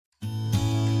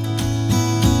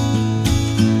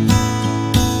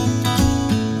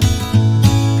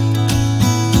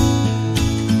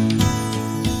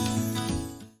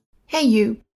Hey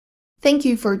you! Thank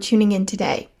you for tuning in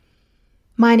today.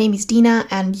 My name is Dina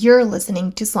and you're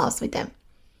listening to Slavs with them,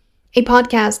 a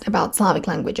podcast about Slavic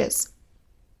languages.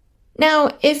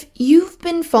 Now, if you've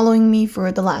been following me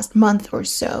for the last month or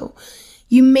so,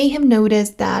 you may have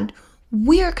noticed that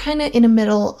we're kind of in the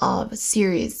middle of a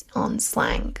series on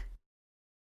slang.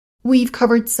 We've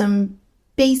covered some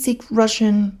basic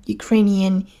Russian,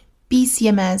 Ukrainian,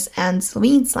 BCMS, and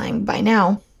Slovene slang by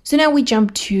now, so now we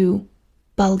jump to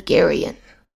Bulgarian.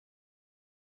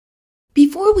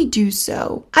 Before we do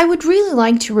so, I would really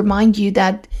like to remind you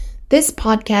that this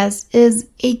podcast is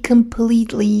a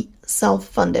completely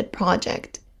self-funded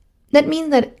project. That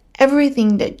means that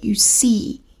everything that you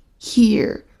see,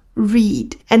 hear,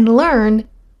 read, and learn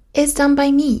is done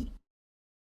by me.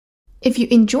 If you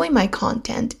enjoy my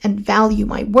content and value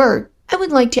my work, I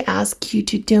would like to ask you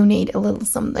to donate a little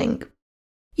something.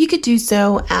 You could do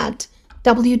so at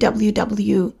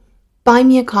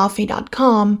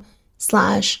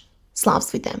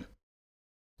www.buymeacoffee.com/slavswiththem.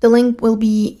 The link will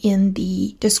be in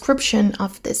the description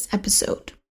of this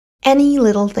episode. Any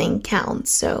little thing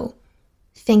counts, so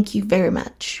thank you very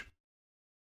much.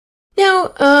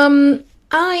 Now,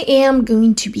 I am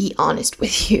going to be honest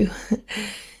with you.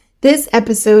 This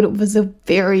episode was a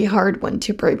very hard one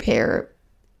to prepare,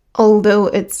 although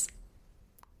it's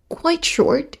quite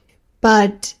short,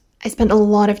 but I spent a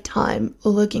lot of time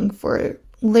looking for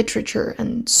literature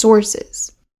and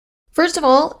sources. First of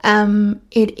all,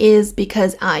 it is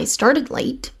because I started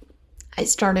late. I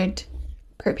started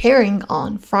preparing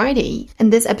on Friday,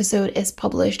 and this episode is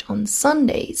published on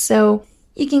Sunday, so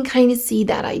you can kind of see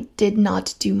that I did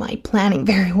not do my planning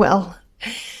very well.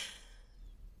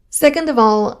 Second of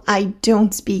all, I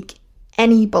don't speak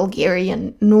any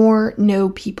Bulgarian nor know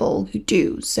people who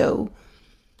do, so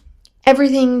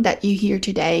everything that you hear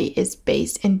today is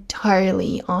based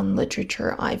entirely on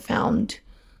literature I found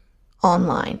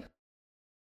online.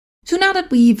 So now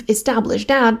that we've established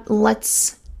that,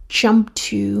 let's jump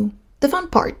to the fun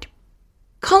part.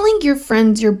 Calling your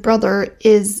friends your brother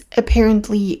is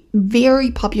apparently very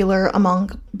popular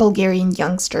among Bulgarian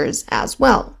youngsters as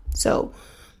well. So,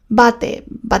 bate,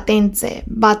 batence,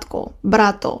 batko,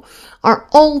 brato are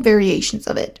all variations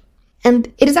of it.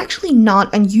 And it is actually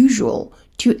not unusual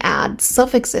to add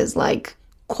suffixes like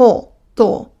ko,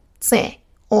 to, tse,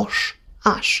 osh,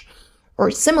 ash,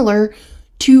 or similar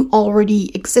to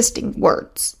already existing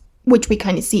words, which we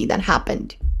kind of see that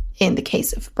happened in the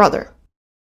case of brother.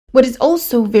 What is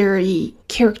also very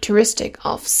characteristic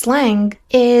of slang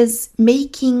is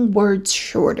making words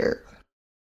shorter.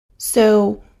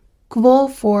 So,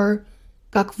 kvo for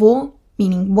kakvo,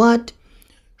 meaning what,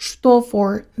 что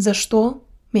for за что,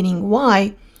 meaning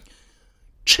why,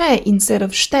 che instead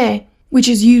of shte, which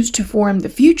is used to form the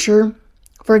future,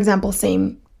 for example,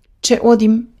 saying che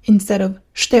odim instead of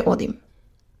shte odim,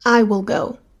 I will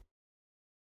go.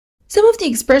 Some of the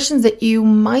expressions that you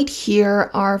might hear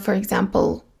are, for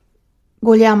example,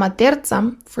 golyama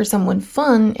terza for someone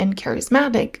fun and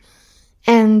charismatic,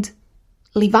 and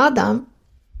livada,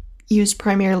 used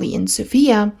primarily in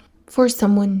Sofia, for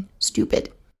someone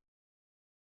stupid.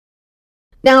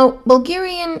 Now,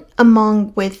 Bulgarian,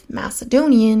 along with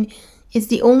Macedonian, is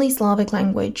the only Slavic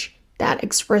language that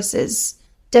expresses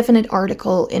definite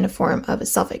article in the form of a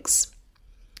suffix.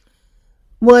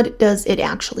 What does it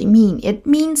actually mean? It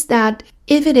means that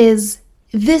if it is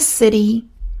this city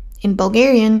in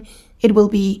Bulgarian, it will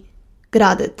be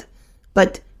gradet,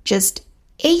 but just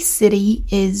a city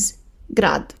is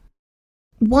grad.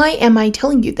 Why am I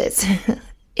telling you this?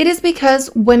 It is because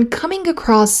when coming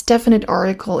across definite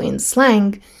article in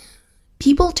slang,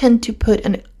 people tend to put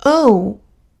an O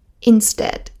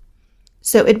instead.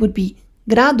 So it would be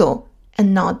grado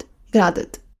and not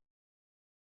gradet.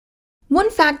 One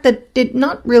fact that did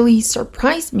not really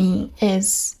surprise me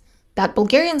is that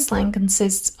Bulgarian slang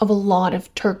consists of a lot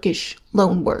of Turkish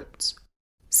loanwords.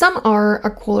 Some are,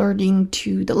 according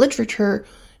to the literature,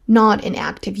 not in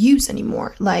active use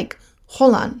anymore, like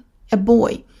holan, a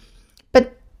boy.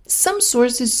 But some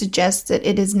sources suggest that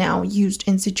it is now used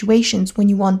in situations when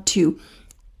you want to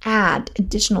add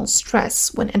additional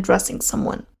stress when addressing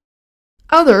someone.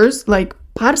 Others, like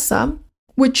parsa,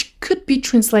 which could be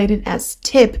translated as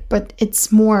tip, but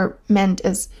it's more meant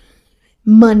as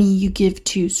money you give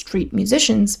to street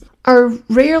musicians, are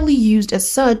rarely used as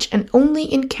such and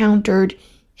only encountered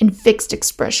in fixed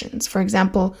expressions. For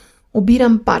example,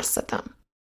 obiram parsata.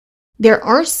 There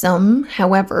are some,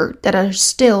 however, that are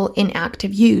still in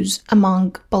active use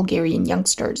among Bulgarian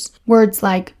youngsters. Words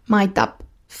like maitap,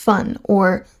 fun,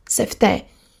 or sefte,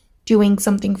 doing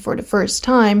something for the first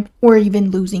time, or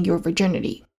even losing your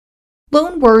virginity.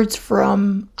 Loan words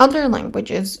from other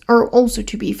languages are also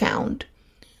to be found.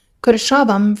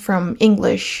 Korzyszawam from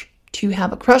English, to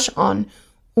have a crush on,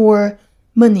 or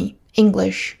money,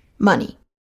 English, money.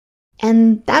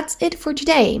 And that's it for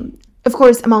today. Of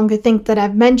course, among the things that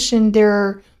I've mentioned, there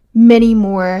are many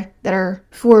more that are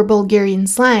for Bulgarian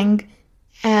slang.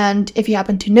 And if you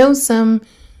happen to know some,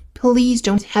 please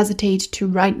don't hesitate to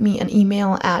write me an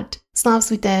email at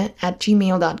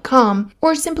slavsuite@gmail.com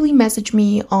or simply message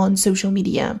me on social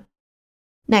media.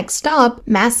 Next up,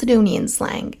 Macedonian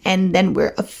slang, and then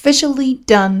we're officially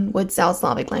done with South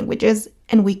Slavic languages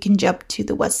and we can jump to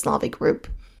the West Slavic group.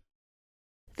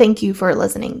 Thank you for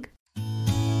listening.